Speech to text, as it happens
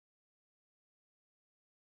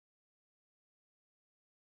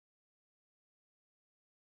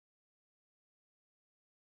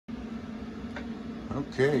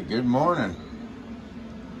Okay, good morning.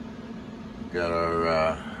 Got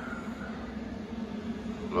our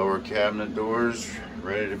lower cabinet doors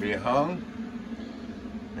ready to be hung,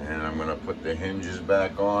 and I'm gonna put the hinges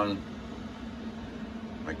back on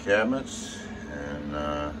my cabinets and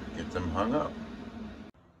get them hung up.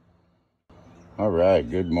 All right,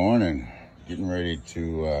 good morning. Getting ready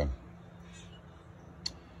to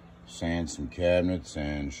sand some cabinets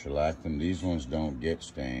and shellac them. These ones don't get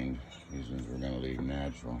stained. These ones we're gonna leave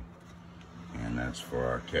natural. And that's for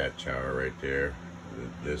our cat tower right there,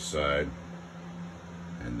 this side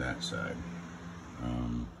and that side.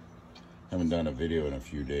 Haven't done a video in a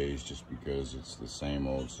few days just because it's the same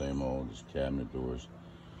old, just cabinet doors.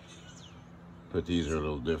 But these are a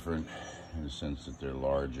little different in the sense that they're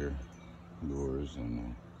larger doors,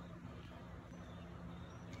 and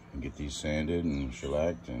get these sanded and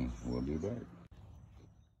shellacked and we'll be back.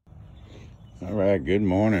 All right, good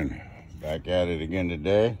morning. Back at it again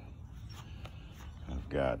today. I've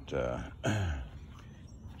got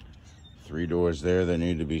 3 doors there that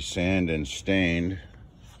need to be sanded and stained.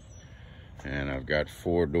 And I've got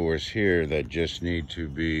 4 doors here that just need to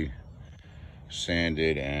be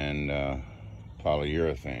sanded and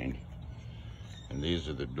polyurethane. And these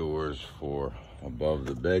are the doors for above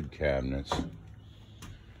the bed cabinets,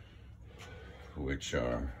 which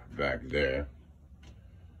are back there.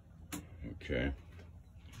 Okay.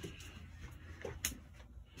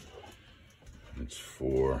 It's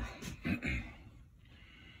for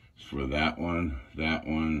that one, that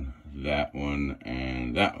one, that one,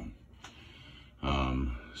 and that one.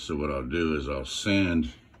 So what I'll do is I'll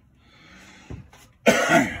sand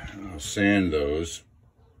those.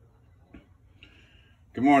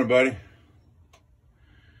 Good morning, buddy.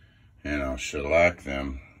 And I'll shellac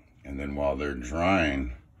them, and then while they're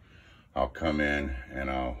drying, I'll come in and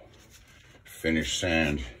I'll finish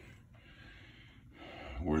sand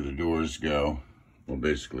where the doors go. Well,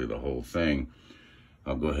 basically the whole thing.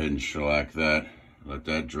 I'll go ahead and shellac that, let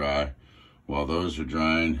that dry. While those are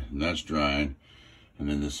drying, and that's drying, and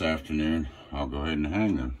then this afternoon, I'll go ahead and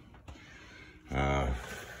hang them.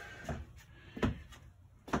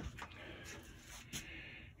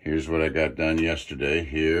 Here's what I got done yesterday,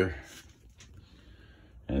 here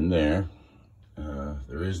and there.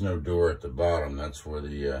 There is no door at the bottom. That's where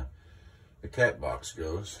the cat box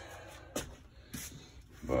goes.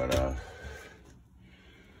 But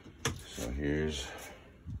so here's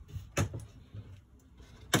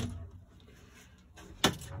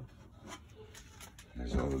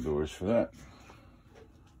all the doors for that.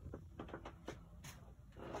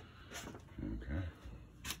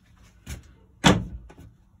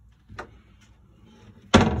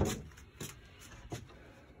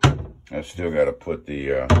 I still got to put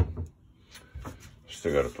the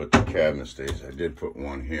cabinet stays. I did put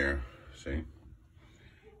one here, see,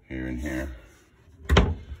 here and here.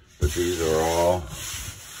 But these are all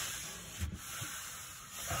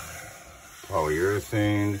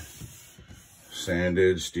polyurethane,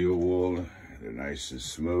 sanded, steel wool. They're nice and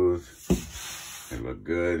smooth. They look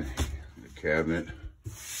good. The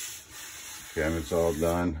cabinet's all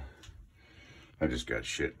done. I just got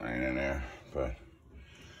shit laying in there, but.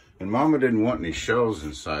 And Mama didn't want any shelves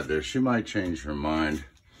inside there. She might change her mind.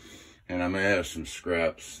 And I may have some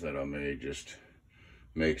scraps that I may just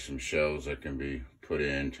make some shelves that can be put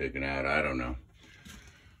in, taken out. I don't know.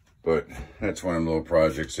 But that's one of them little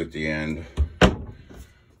projects at the end.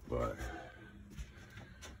 But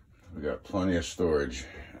we got plenty of storage.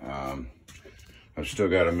 I've still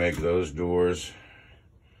got to make those doors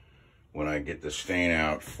when I get the stain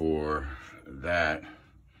out for that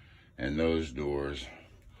and those doors.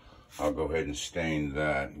 I'll go ahead and stain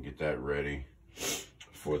that and get that ready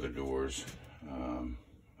for the doors. I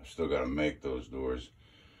still got to make those doors.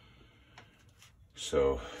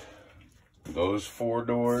 So those 4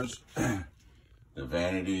 doors, the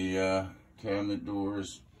vanity cabinet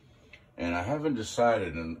doors, and I haven't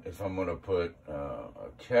decided if I'm going to put a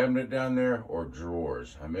cabinet down there or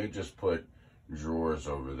drawers. I may just put drawers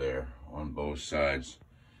over there on both sides,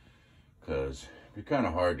 because it'd be kind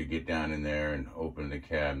of hard to get down in there and open the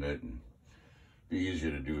cabinet, and be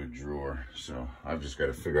easier to do a drawer. So I've just got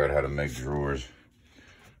to figure out how to make drawers.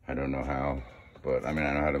 I don't know how, but I mean,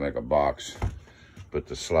 I know how to make a box, but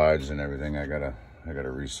the slides and everything, I gotta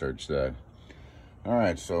research that. All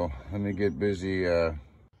right, so let me get busy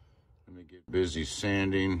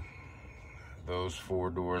sanding those 4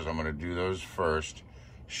 doors. I'm gonna do those first,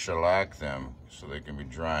 shellac them so they can be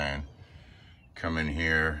drying. Come in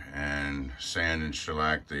here and sand and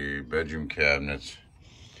shellac the bedroom cabinets,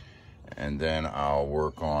 and then I'll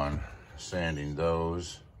work on sanding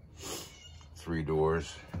those 3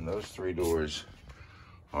 doors. And those 3 doors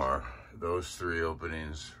are those 3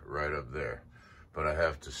 openings right up there. But I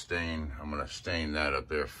have to stain, I'm gonna stain that up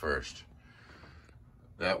there first.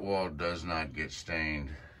 That wall does not get stained,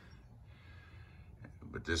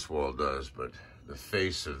 but this wall does. But the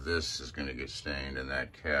face of this is gonna get stained in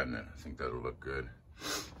that cabinet. I think that'll look good.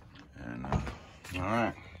 And all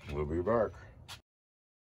right, we'll be back.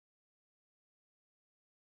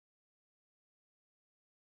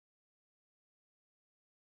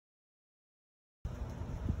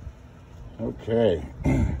 Okay,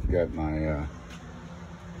 got my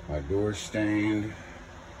my doors stained.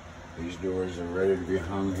 These doors are ready to be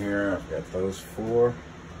hung here. I've got those 4,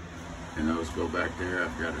 and those go back there.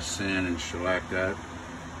 I've got to sand and shellac that,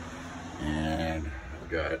 and I've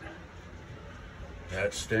got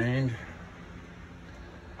that stained.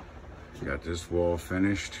 Got this wall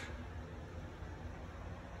finished.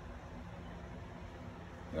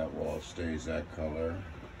 That wall stays that color.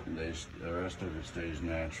 And the rest of it stays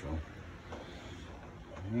natural.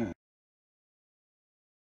 Yeah.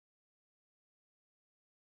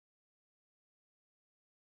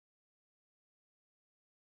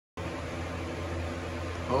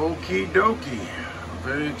 Okie dokie.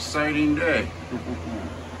 Very exciting day.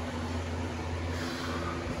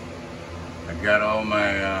 I got all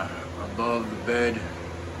my above the bed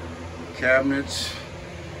cabinets,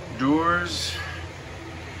 doors.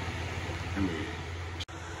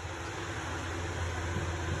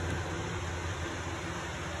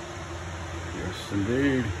 Yes,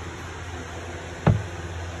 indeed.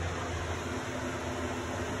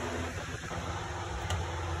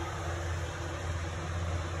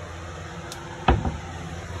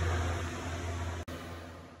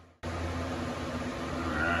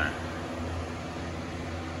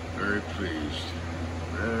 Very pleased.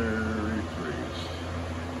 Very pleased.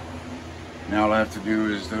 Now all I have to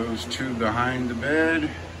do is those 2 behind the bed.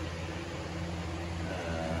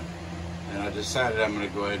 And I decided I'm going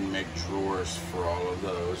to go ahead and make drawers for all of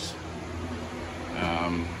those.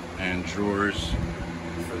 And drawers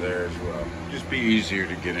for there as well. Just be easier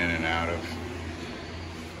to get in and out of.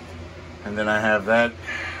 And then I have that,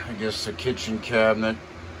 I guess, the kitchen cabinet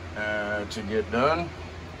to get done.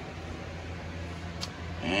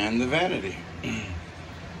 And the vanity.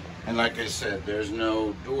 And like I said, there's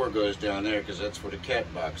no door goes down there because that's where the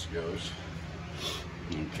cat box goes.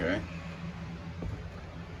 Okay.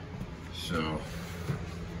 So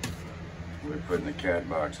we're putting the cat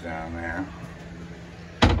box down there.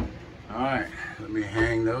 All right, let me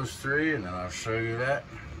hang those 3 and then I'll show you that.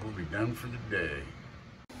 We'll be done for the day.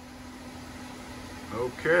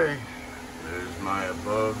 Okay, there's my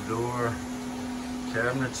above door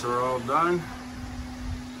cabinets are all done.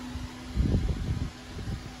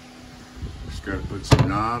 Just gotta put some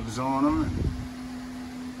knobs on them.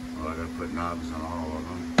 Well, I gotta put knobs on all of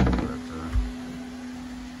them, but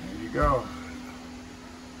there you go.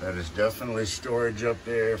 That is definitely storage up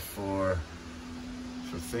there for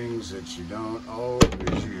things that you don't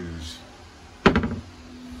always use.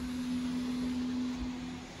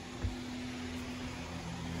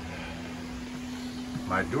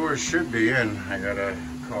 My doors should be in. I gotta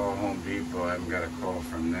call Home Depot. I haven't got a call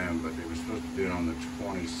from them, but they were supposed to be in on the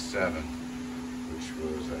 27th, which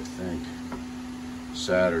was, I think,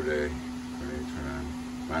 Saturday.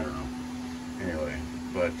 I don't know. Anyway,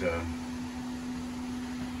 but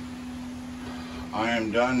I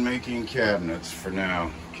am done making cabinets for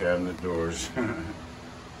now. Cabinet doors. I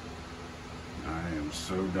am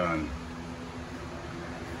so done.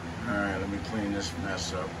 All right, let me clean this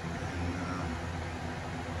mess up.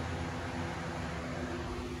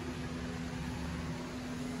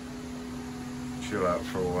 Chill out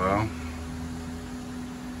for a while.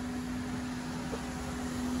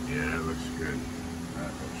 Yeah, it looks good.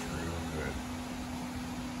 That looks real good.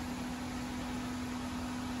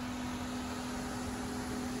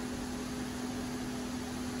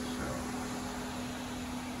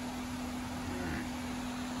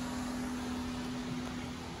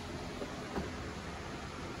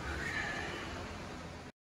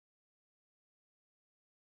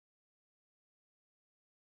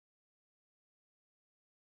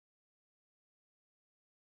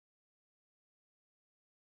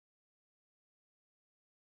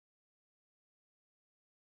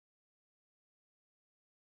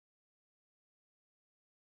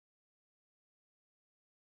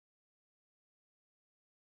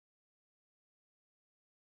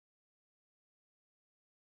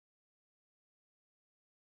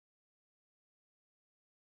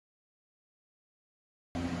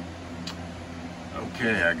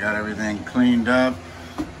 Okay, I got everything cleaned up.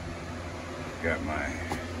 Got my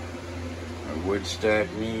wood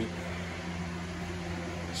stack meat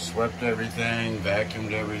swept everything,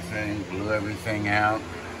 vacuumed everything, blew everything out.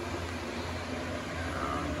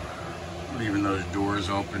 Leaving those doors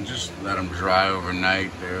open, just let them dry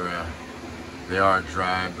overnight. They are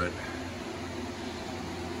dry, but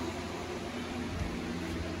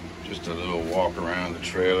just a little walk around the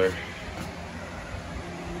trailer.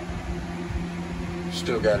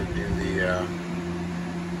 Still got to do the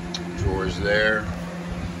drawers there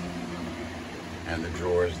and the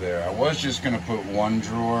drawers there. I was just going to put one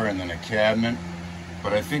drawer and then a cabinet,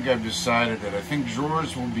 but I think I've decided that I think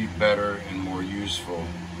drawers will be better and more useful.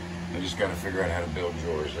 I just got to figure out how to build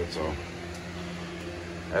drawers, that's all.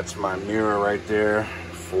 That's my mirror right there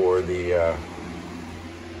for the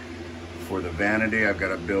vanity. I've got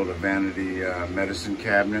to build a vanity medicine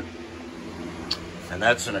cabinet. And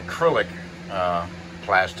that's an acrylic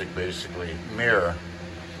plastic, basically, mirror.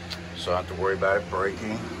 So I don't have to worry about it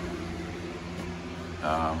breaking.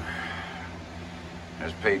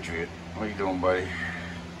 There's Patriot. What are you doing, buddy?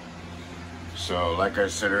 So, like I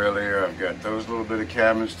said earlier, I've got those little bit of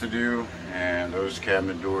cabinets to do and those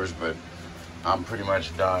cabinet doors, but I'm pretty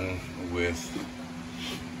much done with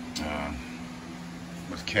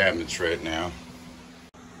cabinets right now.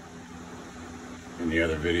 In the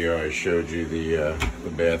other video, I showed you the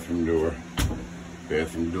bathroom door.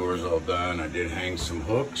 Bathroom door is all done. I did hang some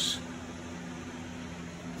hooks,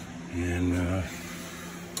 and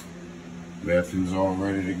bathroom's all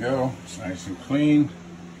ready to go. It's nice and clean.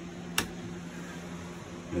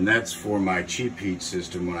 And that's for my cheap heat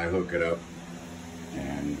system when I hook it up.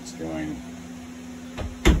 And it's going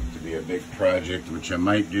to be a big project, which I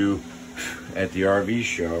might do at the RV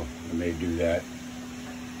show. I may do that.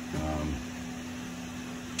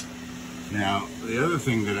 Now, the other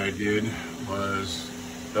thing that I did was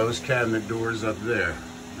those cabinet doors up there,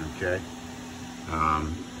 okay?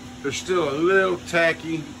 They're still a little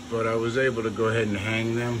tacky, but I was able to go ahead and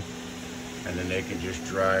hang them, and then they can just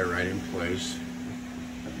dry right in place.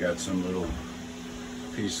 I've got some little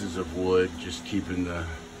pieces of wood just keeping the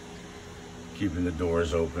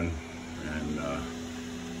doors open, and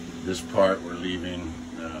this part we're leaving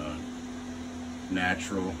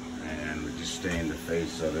natural, and we just stay in the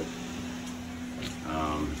face of it.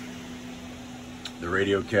 The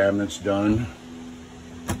radio cabinet's done.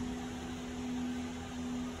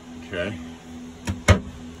 Okay.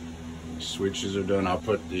 Switches are done. I'll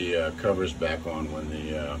put the covers back on when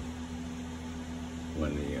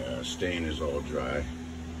the stain is all dry.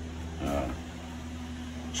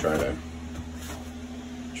 Try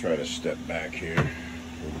to step back here a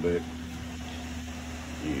little bit.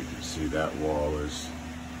 You can see that wall is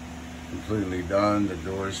completely done. The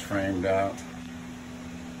door's framed out,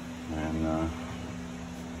 and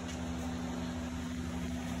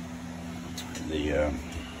the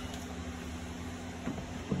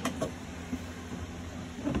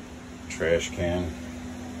trash can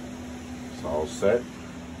is all set.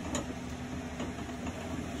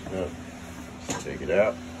 So, let's take it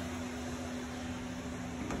out,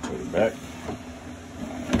 put it back,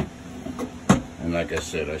 and like I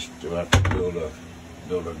said, I still have to build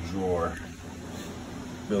a drawer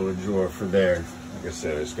for there. Like I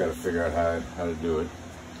said, I just got to figure out how to do it.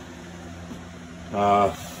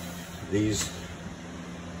 These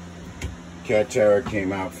cat tower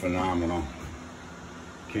came out phenomenal.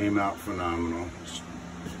 Couldn't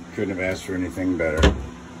have asked for anything better.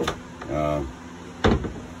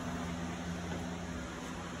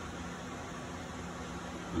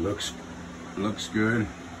 Looks good.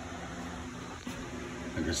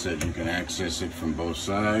 Like I said, you can access it from both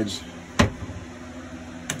sides.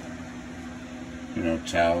 You know,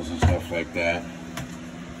 towels and stuff like that.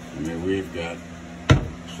 I mean, we've got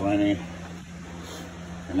plenty.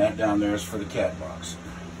 And that down there is for the cat box.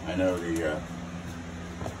 I know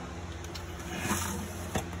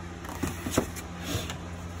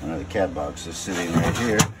the cat box is sitting right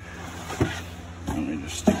here. Let me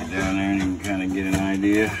just stick it down there and you can kind of get an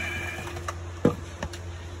idea.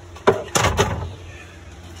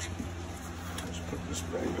 Just put this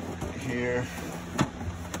back over here.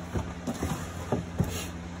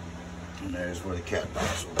 And there's where the cat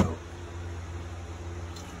box will go.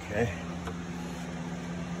 Okay.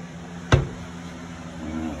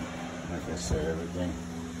 Like I said, everything,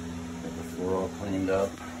 got the floor all cleaned up,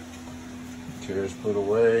 chairs put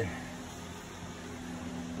away.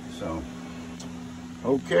 So,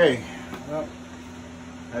 okay, well,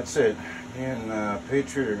 that's it. Me and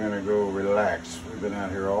Patriot are gonna go relax. We've been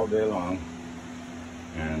out here all day long,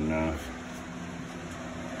 and let's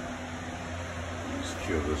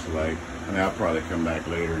kill this light. I mean, I'll probably come back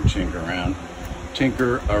later and tinker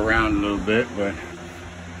around a little bit, but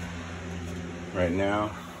right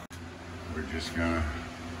now we're just gonna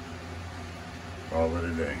Call it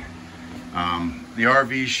a day. The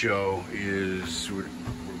RV show is,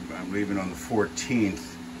 I'm leaving on the 14th.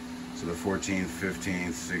 So the 14th, 15th,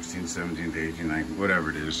 16th, 17th, 18th, 19th, whatever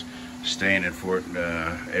it is. Staying at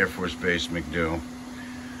Air Force Base McDill.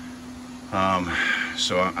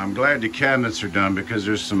 So I'm glad the cabinets are done because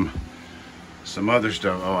there's some other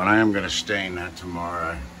stuff. Oh, and I am going to stain that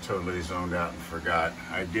tomorrow. I totally zoned out and forgot.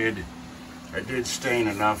 I did stain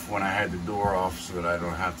enough when I had the door off so that I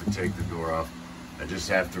don't have to take the door off. I just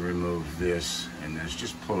have to remove this and then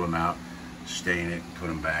just pull them out, stain it, put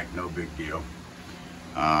them back. No big deal.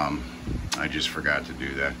 I just forgot to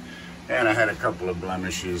do that. And I had a couple of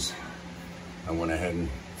blemishes. I went ahead and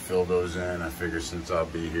filled those in. I figured since I'll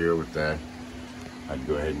be here with that, I'd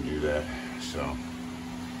go ahead and do that. So,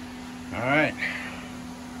 all right.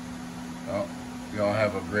 Well, y'all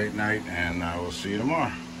have a great night, and I will see you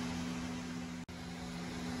tomorrow.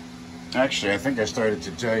 Actually, I think I started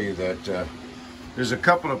to tell you that there's a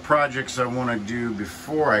couple of projects I want to do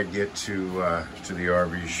before I get to the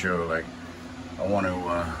RV show. Like, I want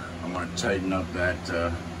to tighten up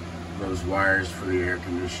those wires for the air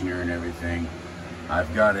conditioner and everything.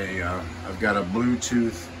 I've got a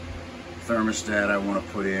Bluetooth thermostat I want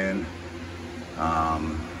to put in.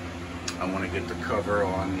 I want to get the cover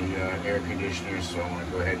on the air conditioner, so I want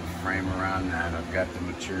to go ahead and frame around that. I've got the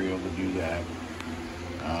material to do that.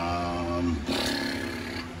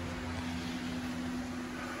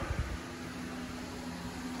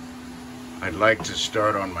 I'd like to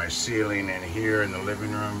start on my ceiling in here in the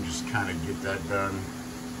living room, just kind of get that done.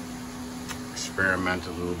 Experiment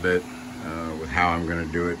a little bit with how I'm going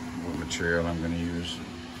to do it, what material I'm going to use.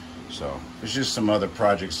 So there's just some other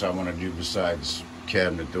projects I want to do besides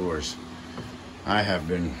cabinet doors. I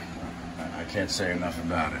can't say enough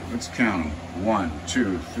about it. Let's count them. 1,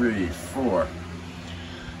 2, 3, 4,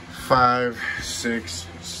 5, 6,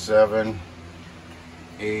 7,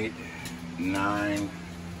 8, 9,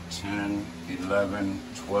 10, 11,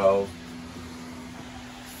 12,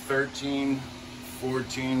 13,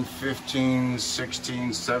 14, 15,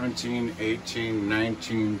 16, 17, 18,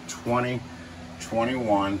 19, 20,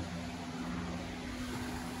 21,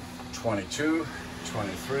 22,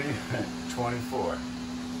 23, 24.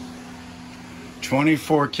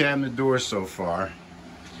 24 cabinet doors so far,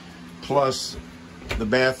 plus the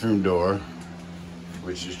bathroom door,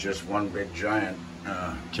 which is just one big giant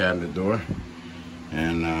cabinet door.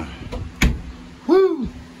 And whoo!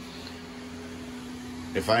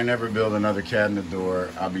 If I never build another cabinet door,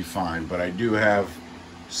 I'll be fine. But I do have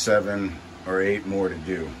 7 or 8 more to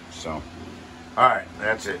do. So, all right,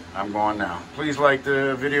 that's it. I'm going now. Please like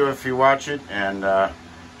the video if you watch it, and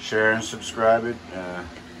share and subscribe it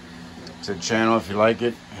to the channel if you like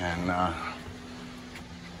it. And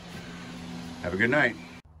have a good night.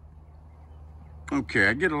 Okay,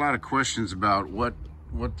 I get a lot of questions about what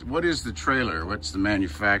is the trailer? What's the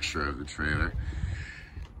manufacturer of the trailer?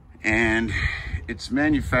 And it's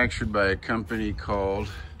manufactured by a company called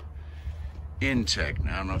Intech.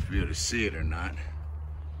 Now, I don't know if you'll be able to see it or not,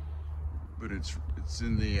 but it's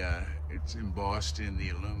embossed in the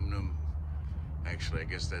aluminum. Actually, I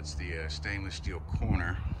guess that's the stainless steel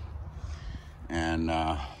corner. And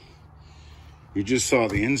you just saw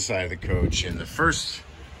the inside of the coach. And the first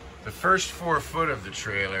 4 foot of the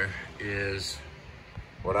trailer is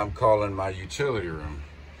what I'm calling my utility room.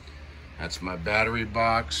 That's my battery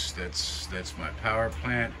box, that's my power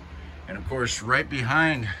plant. And of course, right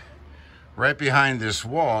behind this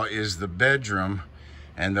wall is the bedroom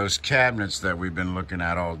and those cabinets that we've been looking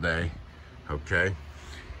at all day. Okay,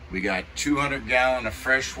 we got 200 gallon of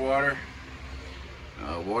fresh water,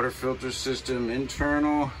 water filter system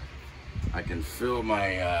internal. I can fill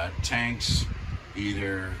my tanks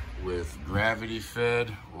either with gravity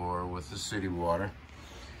fed or with the city water.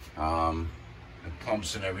 The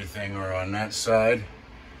pumps and everything are on that side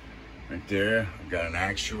right there. I've got an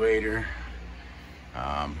actuator.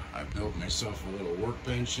 I built myself a little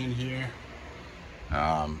workbench in here.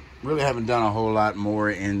 Really haven't done a whole lot more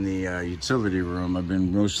in the utility room. I've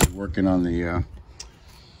been mostly working on the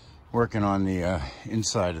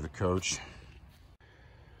inside of the coach.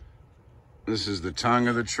 This is the tongue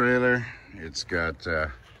of the trailer. It's got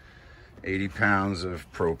 80 pounds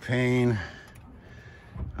of propane.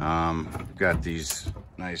 I've got these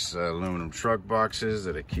nice aluminum truck boxes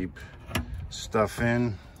that I keep stuff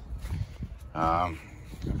in. I've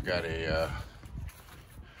got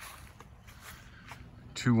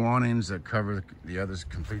 2 awnings that cover the other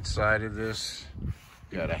complete side of this.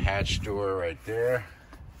 Got a hatch door right there.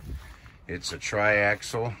 It's a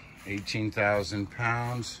triaxle, 18,000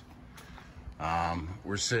 pounds.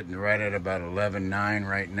 We're sitting right at about 11.9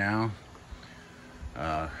 right now.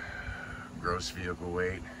 gross vehicle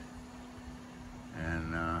weight.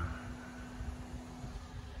 And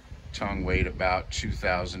tongue weighed about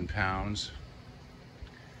 2,000 pounds.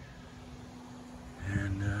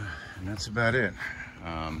 And that's about it.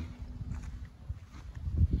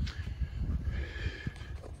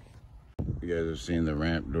 You guys have seen the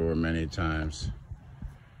ramp door many times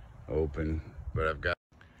open, but I've got,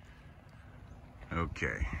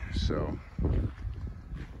 okay, so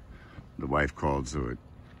the wife called, so it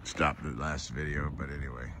stopped the last video, but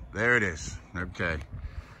anyway, there it is. Okay.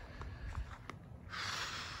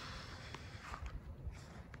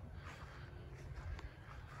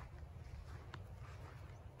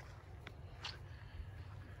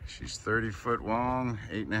 She's 30 foot long,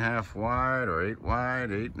 8.5 wide, or 8 wide,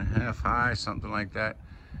 8.5 high, something like that.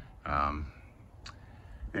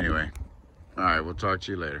 Anyway, all right, we'll talk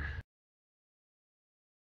to you later.